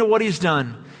according to what he's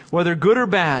done, whether good or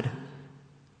bad.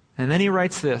 And then he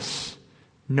writes this,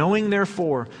 knowing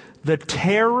therefore the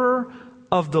terror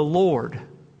of the Lord,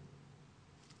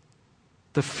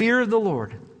 the fear of the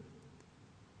Lord,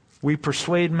 we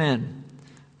persuade men,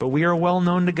 but we are well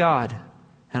known to God,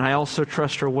 and I also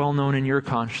trust are well known in your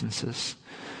consciences.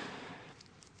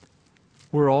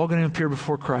 We're all going to appear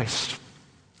before Christ.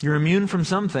 You're immune from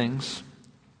some things.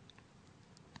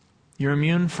 You're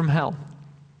immune from hell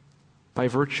by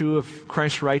virtue of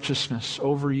Christ's righteousness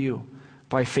over you,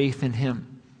 by faith in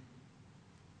Him.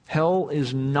 Hell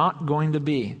is not going to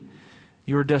be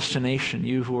your destination,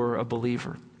 you who are a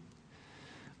believer.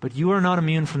 But you are not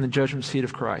immune from the judgment seat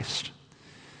of Christ.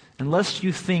 Unless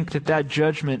you think that that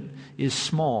judgment is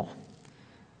small,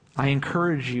 I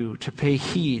encourage you to pay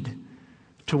heed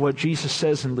to what Jesus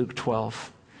says in Luke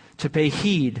 12, to pay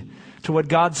heed to what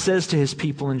God says to His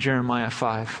people in Jeremiah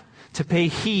 5, to pay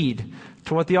heed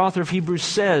to what the author of Hebrews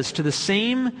says to the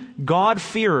same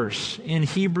God-fearers in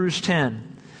Hebrews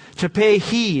 10, to pay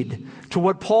heed to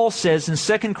what Paul says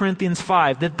in 2 Corinthians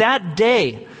 5, that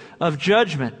day of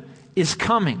judgment is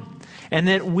coming, and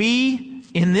that we,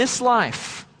 in this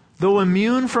life, though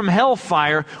immune from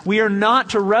hellfire, we are not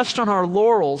to rest on our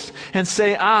laurels and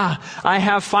say, I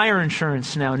have fire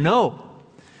insurance now. No.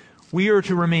 We are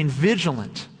to remain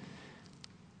vigilant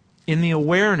in the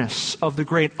awareness of the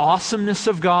great awesomeness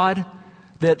of God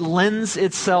that lends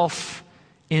itself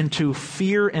into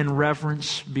fear and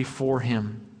reverence before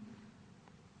Him.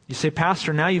 You say,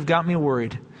 Pastor, now you've got me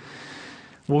worried.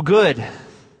 Well, good.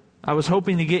 I was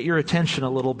hoping to get your attention a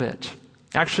little bit.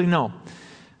 Actually, no.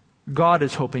 God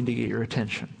is hoping to get your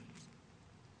attention.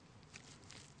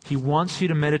 He wants you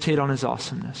to meditate on His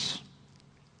awesomeness.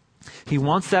 He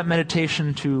wants that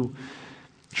meditation to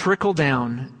trickle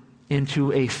down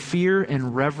into a fear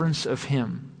and reverence of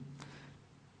Him.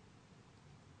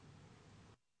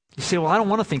 You say, well, I don't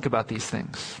want to think about these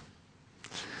things.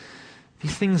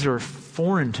 These things are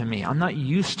foreign to me. I'm not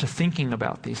used to thinking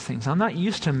about these things. I'm not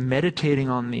used to meditating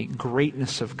on the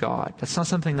greatness of God. That's not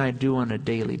something I do on a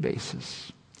daily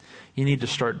basis. You need to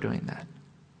start doing that.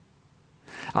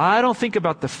 I don't think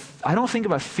about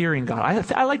fearing God.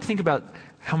 I like to think about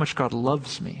how much God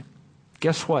loves me.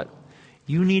 Guess what?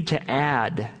 You need to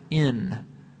add in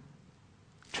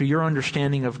to your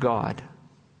understanding of God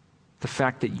the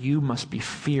fact that you must be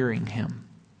fearing Him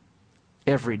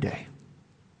every day.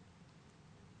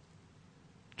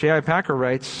 J.I. Packer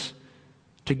writes,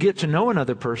 to get to know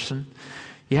another person,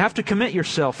 you have to commit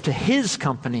yourself to his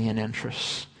company and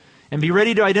interests and be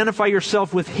ready to identify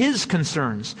yourself with his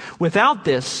concerns. Without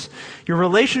this, your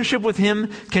relationship with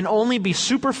him can only be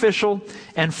superficial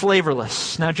and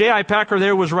flavorless. Now, J.I. Packer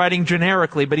there was writing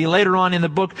generically, but he later on in the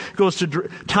book goes to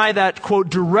tie that quote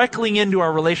directly into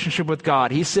our relationship with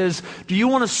God. He says, do you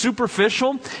want a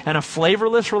superficial and a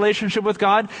flavorless relationship with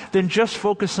God? Then just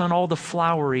focus on all the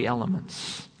flowery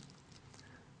elements.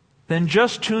 Then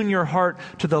just tune your heart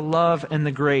to the love and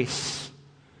the grace.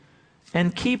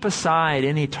 And keep aside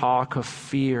any talk of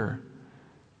fear.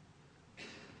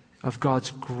 of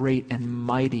God's great and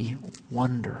mighty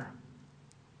wonder.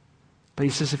 But he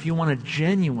says if you want a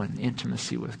genuine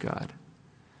intimacy with God,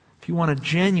 if you want a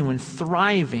genuine,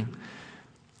 thriving,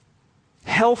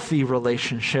 healthy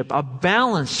relationship, a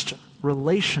balanced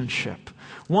relationship,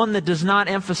 one that does not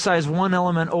emphasize one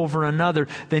element over another,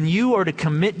 then you are to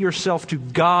commit yourself to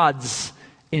God's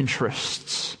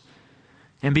interests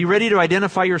and be ready to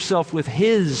identify yourself with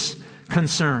His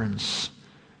concerns.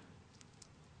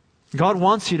 God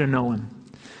wants you to know Him,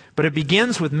 but it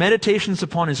begins with meditations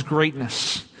upon His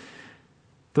greatness.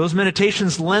 Those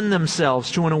meditations lend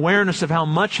themselves to an awareness of how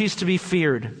much He's to be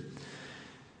feared,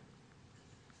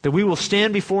 that we will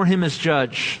stand before Him as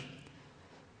judge,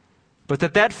 but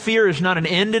that fear is not an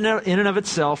end in and of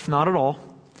itself, not at all,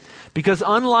 because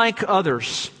unlike other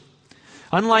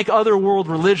world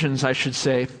religions, I should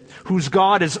say, whose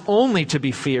God is only to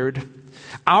be feared,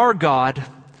 our God,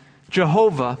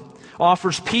 Jehovah,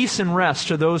 offers peace and rest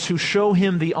to those who show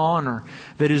Him the honor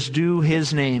that is due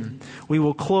His name. We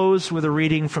will close with a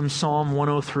reading from Psalm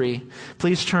 103.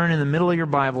 Please turn in the middle of your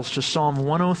Bibles to Psalm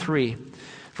 103,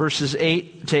 verses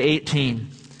 8 to 18.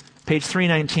 Page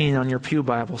 319 on your pew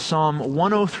Bible. Psalm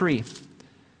 103,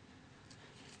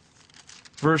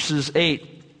 verses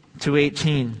 8 to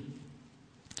 18.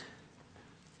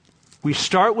 We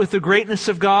start with the greatness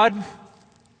of God.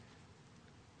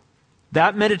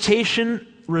 That meditation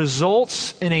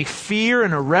results in a fear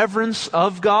and a reverence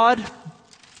of God,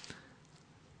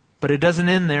 but it doesn't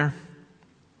end there.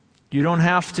 You don't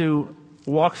have to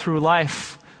walk through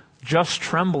life just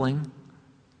trembling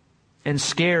and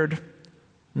scared.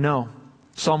 No.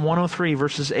 Psalm 103,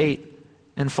 verses 8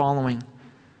 and following.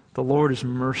 The Lord is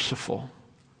merciful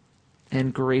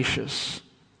and gracious.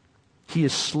 He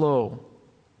is slow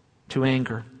to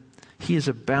anger. He is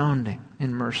abounding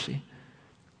in mercy.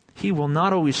 He will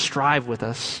not always strive with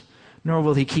us, nor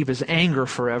will He keep His anger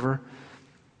forever,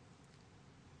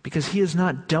 because He has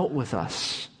not dealt with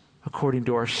us according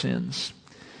to our sins,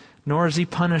 nor has He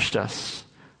punished us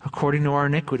according to our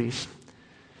iniquities.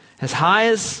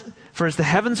 For as the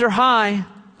heavens are high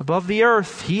above the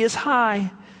earth, He is high,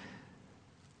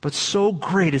 but so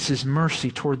great is His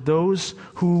mercy toward those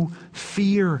who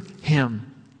fear Him.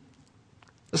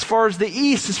 As far as the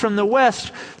east is from the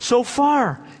west, so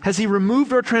far has He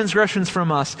removed our transgressions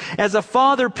from us. As a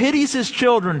father pities his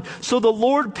children, so the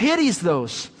Lord pities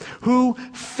those who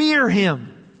fear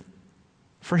Him.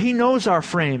 For He knows our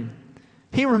frame.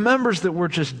 He remembers that we're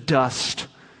just dust.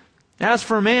 As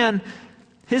for man,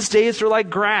 his days are like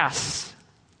grass.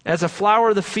 As a flower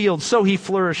of the field, so he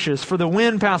flourishes. For the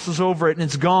wind passes over it and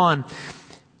it's gone,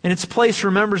 and its place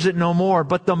remembers it no more.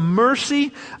 But the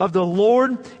mercy of the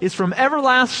Lord is from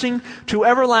everlasting to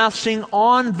everlasting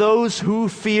on those who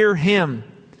fear Him.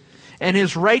 And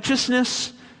His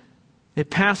righteousness, it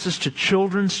passes to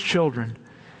children's children,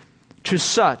 to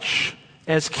such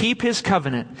as keep His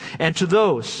covenant, and to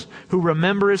those who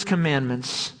remember His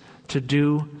commandments to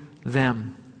do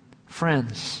them.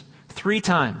 Friends, 3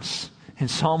 times in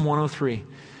Psalm 103,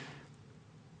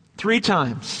 3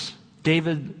 times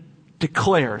David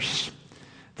declares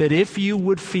that if you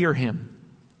would fear Him,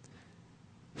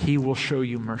 He will show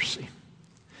you mercy.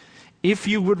 If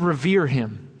you would revere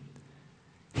Him,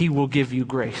 He will give you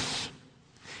grace.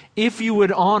 If you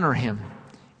would honor Him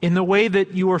in the way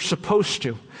that you are supposed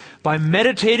to, by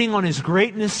meditating on His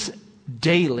greatness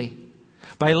daily,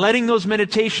 by letting those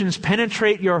meditations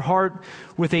penetrate your heart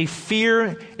with a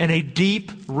fear and a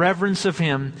deep reverence of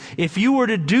Him, if you were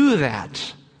to do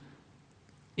that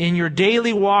in your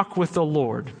daily walk with the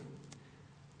Lord,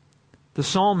 the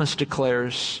psalmist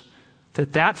declares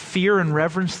that fear and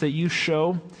reverence that you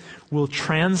show will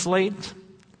translate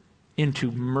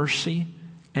into mercy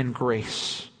and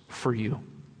grace for you.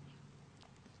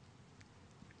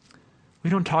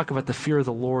 We don't talk about the fear of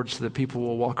the Lord so that people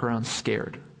will walk around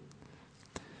scared.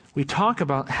 We talk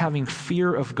about having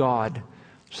fear of God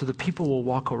so that people will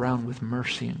walk around with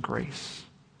mercy and grace.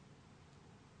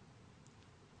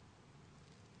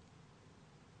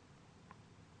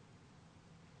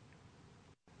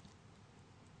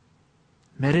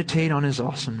 Meditate on His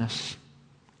awesomeness.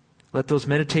 Let those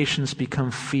meditations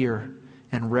become fear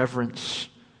and reverence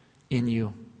in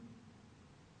you.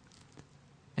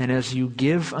 And as you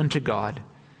give unto God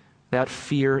that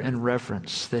fear and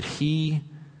reverence that He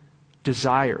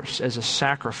desires as a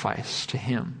sacrifice to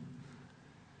Him,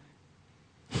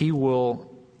 He will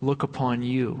look upon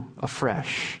you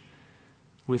afresh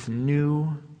with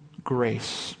new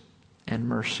grace and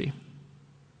mercy.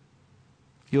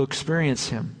 You'll experience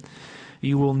Him.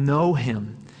 You will know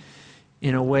Him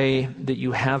in a way that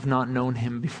you have not known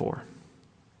Him before.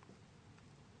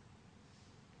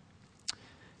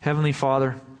 Heavenly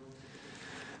Father,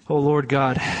 Oh Lord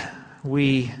God,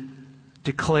 we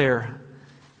declare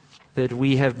that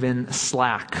we have been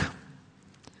slack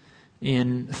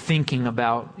in thinking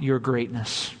about your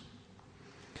greatness.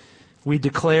 We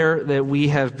declare that we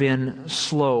have been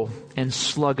slow and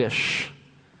sluggish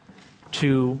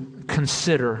to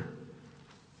consider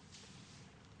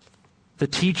the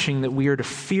teaching that we are to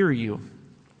fear you.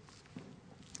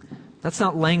 That's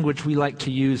not language we like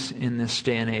to use in this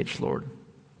day and age, Lord.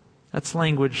 That's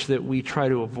language that we try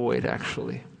to avoid,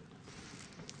 actually.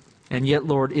 And yet,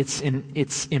 Lord, it's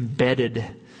embedded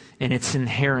and it's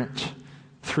inherent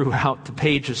throughout the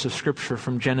pages of Scripture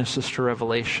from Genesis to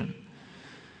Revelation.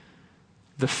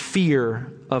 The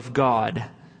fear of God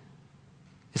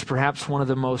is perhaps one of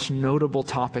the most notable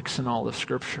topics in all of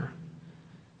Scripture.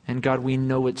 And God, we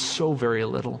know it so very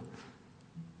little.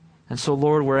 And so,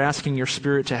 Lord, we're asking your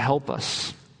Spirit to help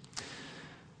us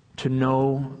to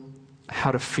know how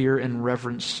to fear and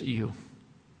reverence you.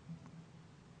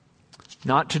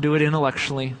 Not to do it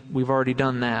intellectually, we've already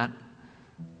done that,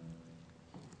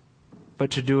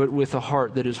 but to do it with a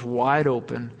heart that is wide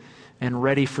open and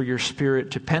ready for your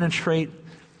Spirit to penetrate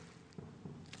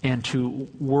and to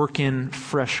work in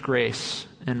fresh grace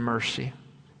and mercy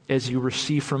as you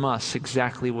receive from us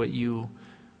exactly what you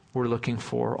were looking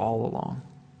for all along.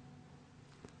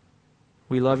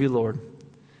 We love you, Lord.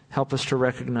 Help us to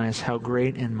recognize how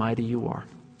great and mighty you are.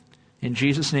 In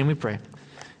Jesus' name we pray.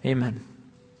 Amen.